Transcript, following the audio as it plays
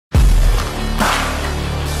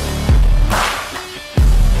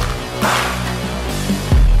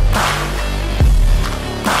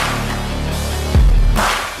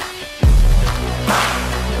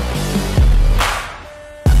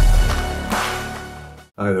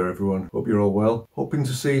Hi there everyone, hope you're all well. Hoping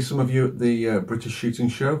to see some of you at the British Shooting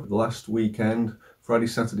Show the last weekend, Friday,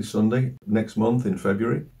 Saturday, Sunday, next month in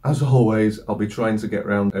February. As always, I'll be trying to get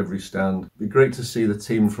around every stand. It'd be great to see the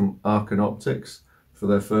team from Arken Optics for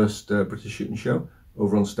their first British Shooting Show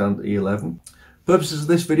over on stand E11. Purposes of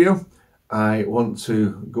this video, I want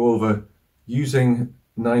to go over using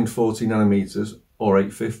 940nm or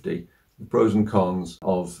 850, the pros and cons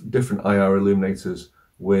of different IR illuminators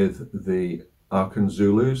with the Arken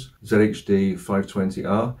Zulus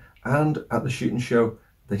ZHD520R, and at the shooting show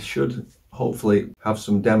they should hopefully have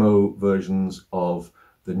some demo versions of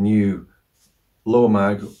the new lower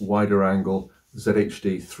mag, wider angle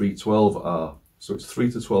ZHD520R. So it's 3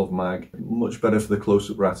 to 12 mag, much better for the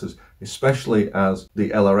close-up ratters, especially as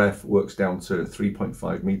the LRF works down to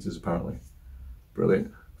 3.5 meters apparently. Brilliant.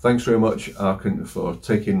 Thanks very much, Arken, for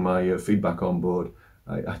taking my feedback on board.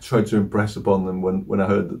 I tried to impress upon them when I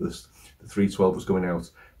heard that the 312 was going out,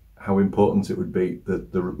 how important it would be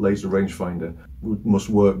that the laser rangefinder must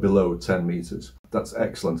work below 10 meters. That's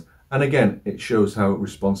excellent. And again, it shows how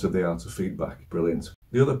responsive they are to feedback. Brilliant.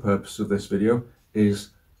 The other purpose of this video is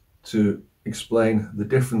to explain the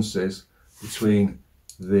differences between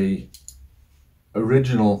the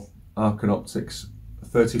original Arken Optics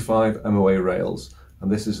 35 MOA rails,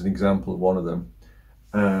 and this is an example of one of them,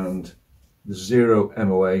 and the 0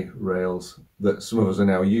 MOA rails that some of us are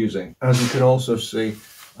now using. As you can also see,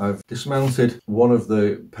 I've dismounted one of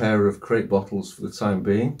the pair of crate bottles for the time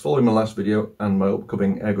being, following my last video and my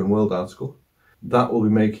upcoming Airgun World article. That will be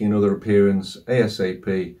making another appearance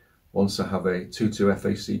ASAP once I have a 2.2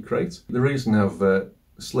 FAC crate. The reason I've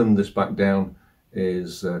slimmed this back down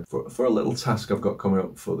is for a little task I've got coming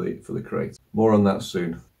up for the crate. More on that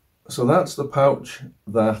soon. So that's the pouch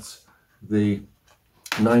that the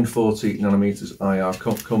 940nm IR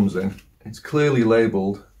comes in. It's clearly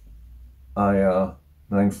labelled IR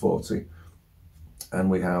 940, and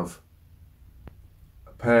we have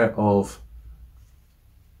a pair of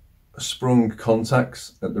sprung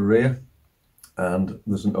contacts at the rear, and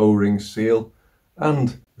there's an O-ring seal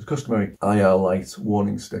and the customary IR light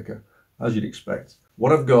warning sticker, as you'd expect.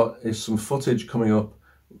 What I've got is some footage coming up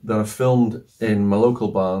that I filmed in my local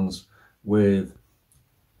barns with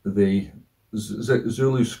the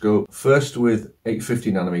Zulu scope, first with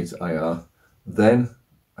 850nm IR, then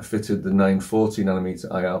I fitted the 940nm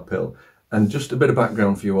IR pill. And just a bit of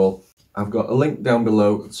background for you all, I've got a link down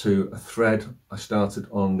below to a thread I started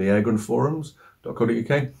on the Airgun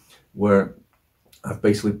Forums.co.uk, where I've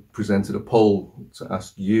basically presented a poll to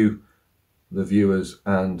ask you, the viewers,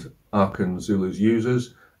 and Arken Zulus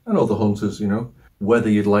users, and all the hunters, you know, whether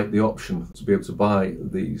you'd like the option to be able to buy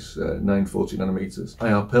these 940nm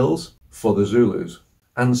IR pills for the Zulus.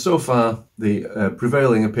 And so far, the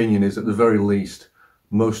prevailing opinion is, at the very least,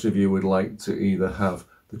 most of you would like to either have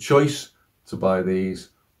the choice to buy these,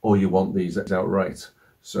 or you want these outright.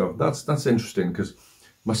 So that's interesting, because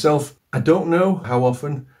myself, I don't know how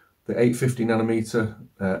often the 850nm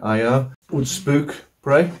IR would spook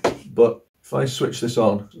prey, but if I switch it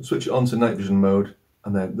on to night vision mode,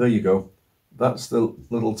 and then there you go, that's the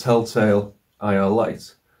little telltale IR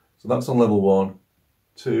light. So that's on level 1,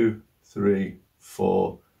 2, 3,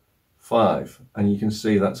 4, 5, and you can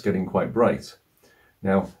see that's getting quite bright.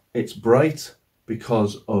 Now, it's bright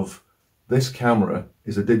because of this camera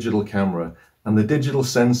is a digital camera, and the digital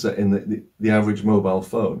sensor in the average mobile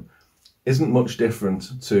phone isn't much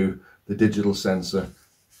different to the digital sensor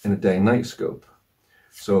in a day and night scope.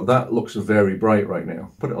 So that looks very bright right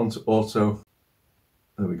now. Put it onto auto.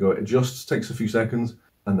 There we go. It adjusts, takes a few seconds,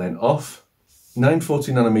 and then off.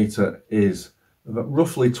 940nm is about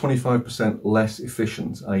roughly 25% less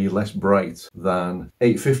efficient, i.e. less bright, than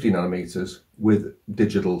 850nm with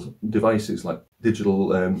digital devices like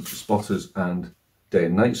digital spotters and day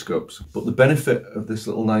and night scopes. But the benefit of this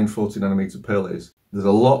little 940nm pill is there's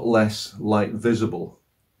a lot less light visible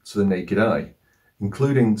to the naked eye,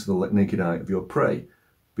 including to the naked eye of your prey,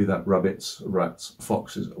 be that rabbits, rats,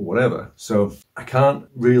 foxes, or whatever. So I can't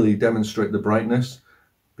really demonstrate the brightness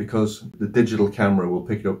because the digital camera will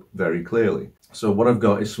pick it up very clearly. So what I've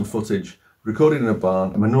got is some footage recorded in a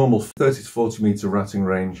barn at my normal 30 to 40 meter ratting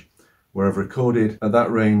range, where I've recorded at that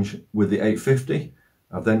range with the 850.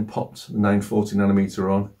 I've then popped the 940nm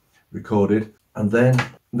on, recorded, and then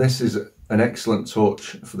this is an excellent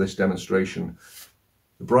torch for this demonstration.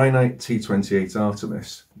 The Brynite T28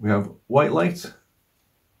 Artemis. We have white light,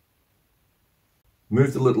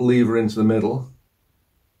 move the little lever into the middle,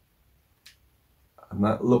 and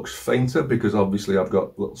that looks fainter because obviously I've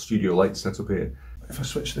got little studio lights set up here. If I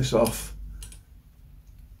switch this off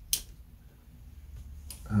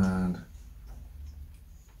and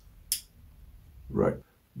Right,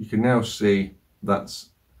 you can now see that's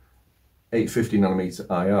 850nm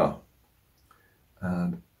IR.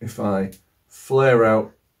 And if I flare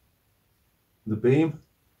out the beam,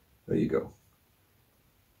 there you go.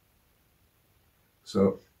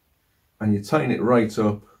 So, and you tighten it right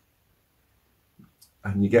up,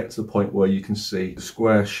 and you get to the point where you can see the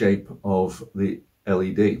square shape of the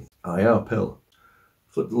LED IR pill.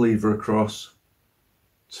 Flip the lever across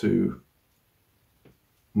to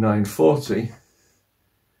 940.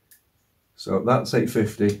 So that's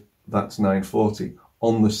 850, that's 940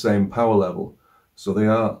 on the same power level. So they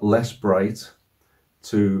are less bright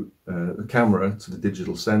to the camera, to the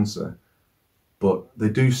digital sensor, but they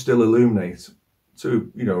do still illuminate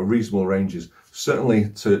to, you know, reasonable ranges, certainly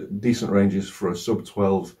to decent ranges for a sub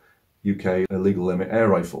 12 UK legal limit air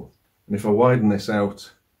rifle. And if I widen this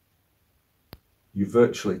out, you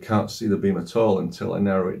virtually can't see the beam at all until I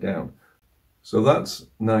narrow it down. So that's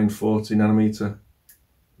 940nm,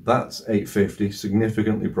 that's 850,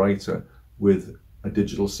 significantly brighter with a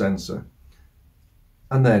digital sensor.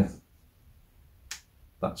 And then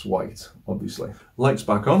that's white, obviously. Lights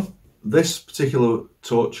back on. This particular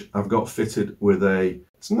torch I've got fitted with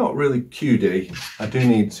it's not really QD, I do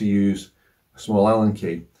need to use a small Allen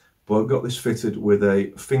key, but I've got this fitted with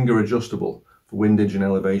a finger adjustable for windage and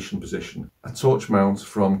elevation position, a torch mount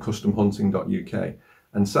from customhunting.uk.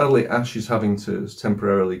 And sadly, Ash is having to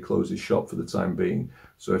temporarily close his shop for the time being.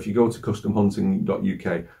 So if you go to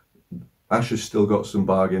customhunting.uk, Ash has still got some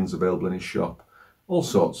bargains available in his shop. All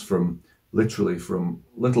sorts, from literally from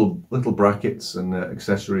little brackets and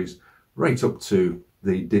accessories right up to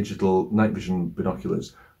the digital night vision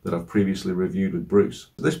binoculars that I've previously reviewed with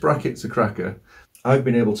Bruce. This bracket's a cracker. I've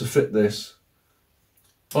been able to fit this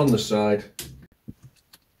on the side.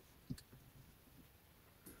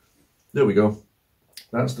 There we go.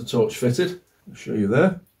 That's the torch fitted. I'll show you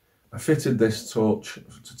there. I fitted this torch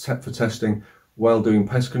for testing while doing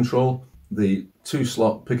pest control. The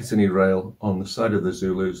 2-slot Picatinny rail on the side of the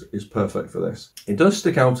Zulus is perfect for this. It does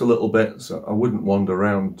stick out a little bit, so I wouldn't wander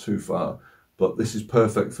around too far, but this is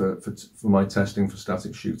perfect for my testing for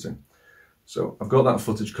static shooting. So I've got that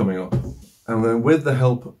footage coming up. And then with the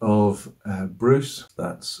help of Bruce,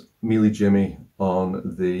 that's Mealy Jimmy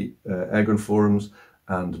on the Airgun forums,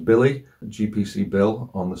 and Billy, GPC Bill,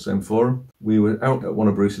 on the same forum, we were out at one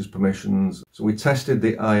of Bruce's permissions. So we tested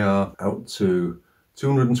the IR out to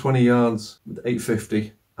 220 yards with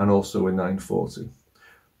 850 and also with 940.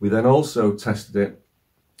 We then also tested it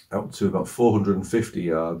out to about 450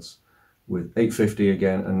 yards with 850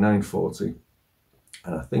 again and 940.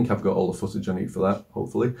 And I think I've got all the footage I need for that,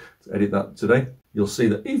 hopefully, to edit that today. You'll see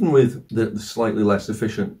that even with the slightly less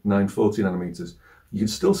efficient 940nm, you can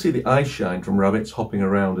still see the eye shine from rabbits hopping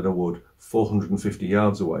around in a wood 450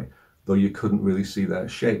 yards away, though you couldn't really see their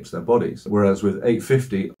shapes, their bodies. Whereas with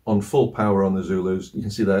 850 on full power on the Zulus, you can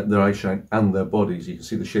see their eye shine and their bodies. You can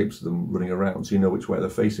see the shapes of them running around, so you know which way they're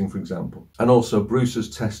facing, for example. And also, Bruce has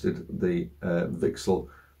tested the VCSEL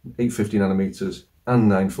 850nm and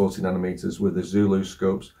 940nm with the Zulu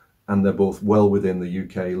scopes, and they're both well within the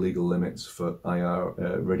UK legal limits for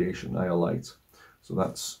IR radiation, IR light. So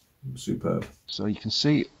that's superb. So you can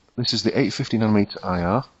see this is the 850nm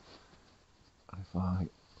IR. If I,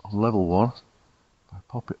 on level 1, if I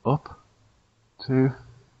pop it up, 2,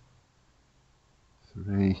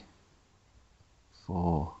 3,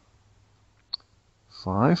 4,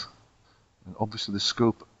 5, and obviously the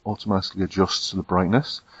scope automatically adjusts to the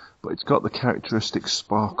brightness, but it's got the characteristic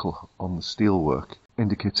sparkle on the steelwork,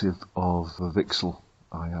 indicative of a VCSEL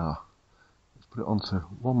IR. Let's put it onto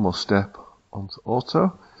one more step, onto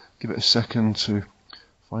auto. Give it a second to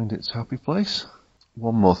find its happy place.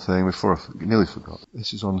 One more thing before I nearly forgot.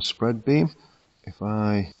 This is on spread beam. If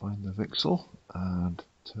I find the VCSEL and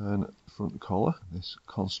turn the front collar, this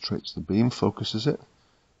concentrates the beam, focuses it,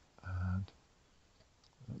 and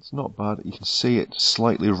it's not bad. You can see it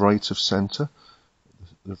slightly right of centre,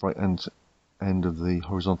 the right end of the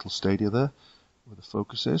horizontal stadia there, where the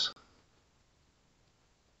focus is.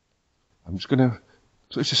 I'm just going to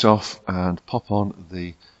switch this off and pop on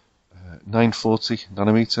the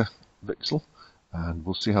 940nm VCSEL, and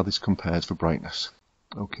we'll see how this compares for brightness.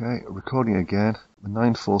 Okay, recording again, the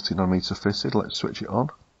 940nm fitted, let's switch it on.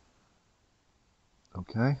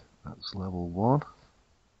 Okay, that's level 1,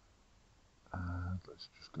 and let's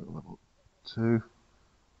just go to level 2,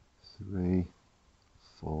 3,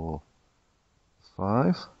 4,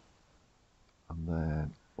 5, and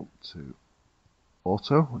then up to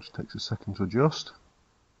auto, which takes a second to adjust.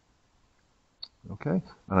 Okay,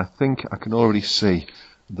 and I think I can already see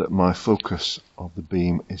that my focus of the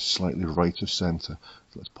beam is slightly right of centre.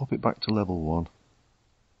 So let's pop it back to level 1.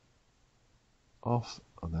 off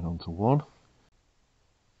and then onto 1.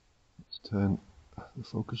 Let's turn the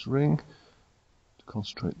focus ring to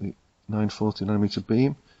concentrate the 940mm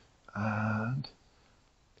beam, and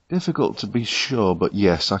difficult to be sure, but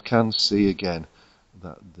yes, I can see again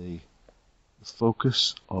that the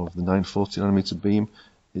focus of the 940mm beam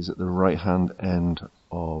is at the right hand end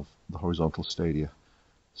of the horizontal stadia,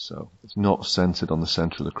 so it's not centered on the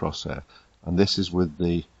center of the crosshair, and this is with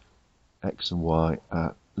the X and Y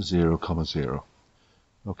at 0,0.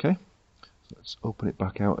 okay, so let's open it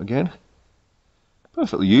back out again.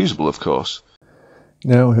 Perfectly usable, of course.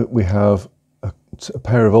 Now we have a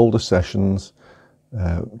pair of older sessions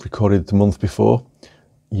recorded the month before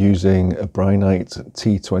using a Brynite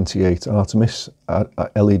T28 Artemis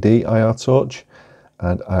LED IR torch,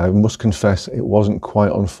 and I must confess it wasn't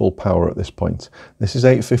quite on full power at this point. This is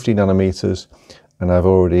 850 nanometers, and I've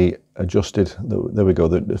already adjusted, there we go,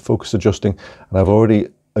 the focus adjusting, and I've already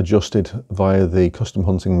adjusted via the custom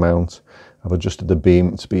hunting mount. I've adjusted the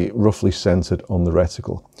beam to be roughly centered on the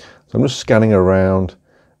reticle. So I'm just scanning around,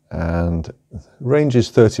 and range is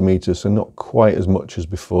 30 meters, so not quite as much as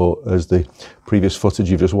before as the previous footage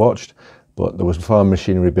you've just watched, but there was farm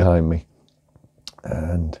machinery behind me.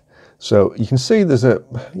 And so you can see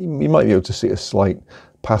you might be able to see a slight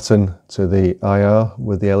pattern to the IR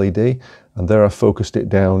with the LED, and there I focused it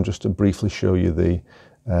down just to briefly show you the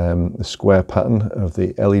square pattern of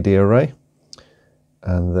the LED array.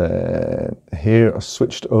 And then here I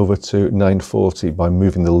switched over to 940 by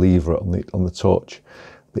moving the lever on the torch.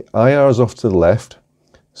 The IR is off to the left,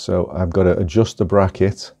 so I've got to adjust the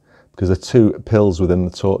bracket because the two pils within the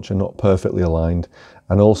torch are not perfectly aligned.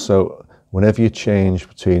 And also, whenever you change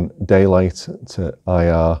between daylight to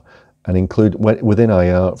IR and include within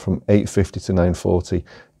IR from 850 to 940,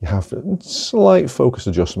 you have a slight focus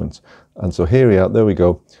adjustment. And so here we are, there we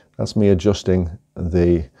go. That's me adjusting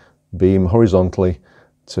the beam horizontally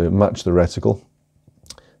to match the reticle.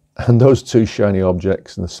 And those two shiny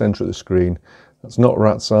objects in the center of the screen, that's not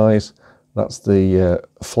rat's eyes, that's the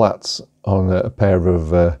flats on a pair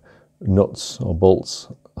of nuts or bolts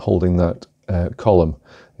holding that column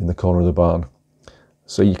in the corner of the barn.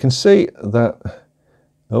 So you can see that,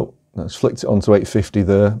 oh, that's flicked it onto 850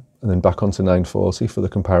 there, and then back onto 940 for the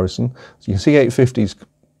comparison. So you can see 850 is,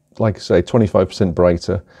 like I say, 25%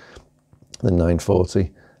 brighter than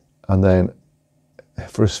 940. And then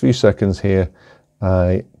for a few seconds here,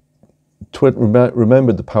 I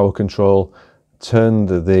remembered the power control, turned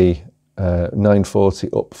the 940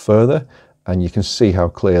 up further, and you can see how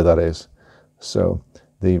clear that is. So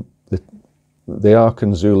the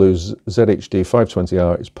Arken Zulus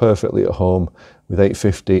ZHD520R is perfectly at home with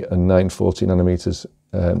 850 and 940 nanometers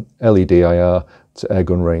LED IR to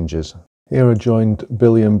airgun ranges. Here I joined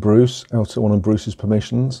Billy and Bruce out at one of Bruce's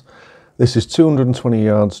permissions. This is 220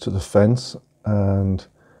 yards to the fence, and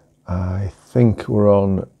I think we're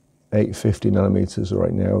on 850 nanometers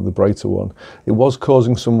right now, the brighter one. It was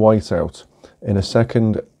causing some whiteout. In a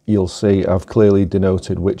second, you'll see I've clearly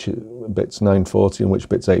denoted which bit's 940 and which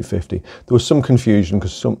bit's 850. There was some confusion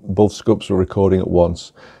because both scopes were recording at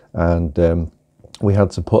once, and we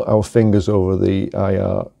had to put our fingers over the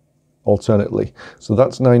IR alternately. So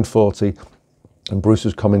that's 940, and Bruce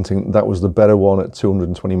was commenting that was the better one at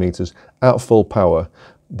 220 meters at full power.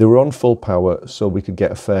 They were on full power so we could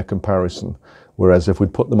get a fair comparison, whereas if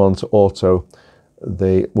we'd put them onto auto,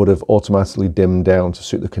 they would have automatically dimmed down to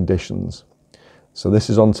suit the conditions. So this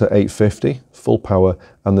is onto 850, full power,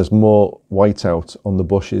 and there's more whiteout on the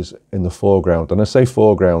bushes in the foreground. And I say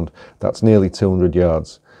foreground, that's nearly 200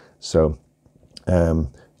 yards. So,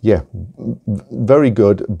 yeah, very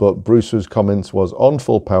good, but Bruce's comments was on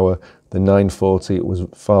full power, the 940 was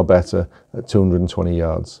far better at 220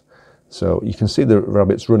 yards. So you can see the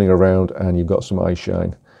rabbits running around and you've got some eye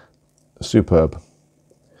shine. Superb.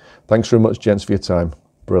 Thanks very much, gents, for your time.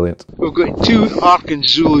 Brilliant. We've got two Arken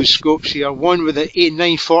Zulus scopes here, one with an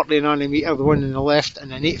 940 nanometer, the one on the left,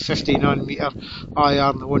 and an 850 nanometer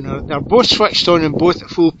IR, the one on. They're both switched on and both at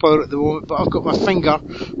full power at the moment, but I've got my finger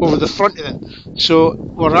over the front of them. So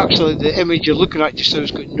we're actually, the image you're looking at just now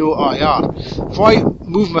has got no IR. If I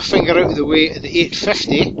move my finger out of the way at the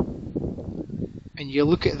 850, and you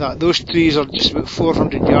look at that, those trees are just about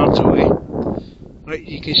 400 yards away. Right,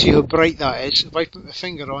 you can see how bright that is. If I put my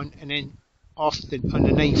finger on and then off on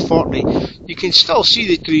the 940, you can still see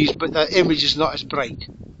the trees, but that image is not as bright.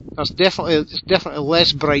 It's definitely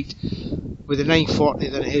less bright with the 940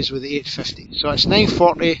 than it is with the 850. So it's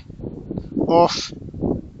 940 off,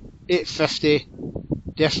 850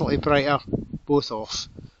 definitely brighter, both off.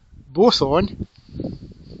 Both on,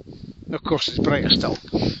 of course it's brighter still.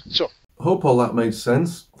 So hope all that made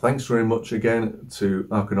sense. Thanks very much again to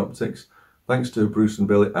Arken Optics. Thanks to Bruce and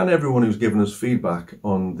Billy and everyone who's given us feedback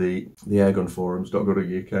on the Airgun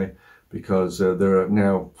forums.co.uk, because there are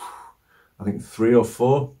now, I think, 3 or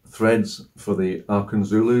 4 threads for the Arken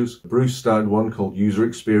Zulus. Bruce started one called User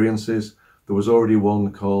Experiences. There was already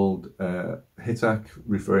one called Hitak,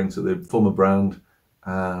 referring to the former brand,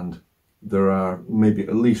 and there are maybe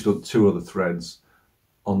at least 2 other threads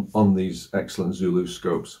on these excellent Zulu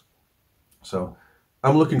scopes. So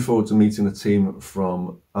I'm looking forward to meeting the team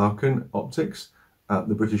from Arken Optics at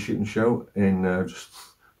the British Shooting Show in just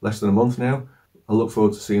less than a month now. I look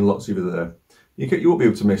forward to seeing lots of you there. You won't be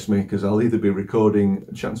able to miss me, because I'll either be recording,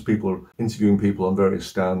 chatting to people, interviewing people on various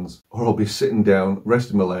stands, or I'll be sitting down,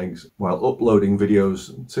 resting my legs, while uploading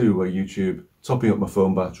videos to YouTube, topping up my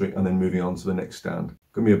phone battery, and then moving on to the next stand.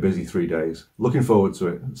 Gonna be a busy 3 days. Looking forward to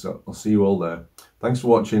it, so I'll see you all there. Thanks for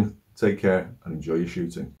watching, take care, and enjoy your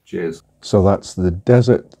shooting. Cheers. So that's the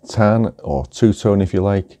Desert Tan, or two-tone if you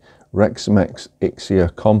like, Rexmex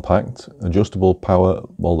Ixia Compact, adjustable power,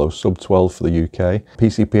 although sub 12 for the UK,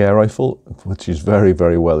 PCP air rifle, which is very,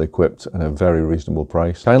 very well equipped and a very reasonable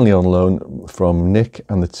price. Kindly on loan from Nick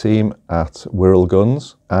and the team at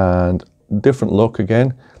Airguns, and different look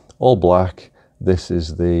again, all black. This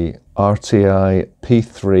is the RTI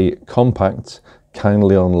P3 Compact,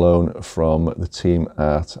 kindly on loan from the team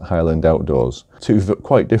at Highland Outdoors. 2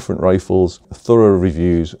 quite different rifles, thorough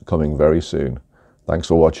reviews coming very soon. Thanks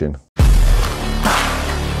for watching.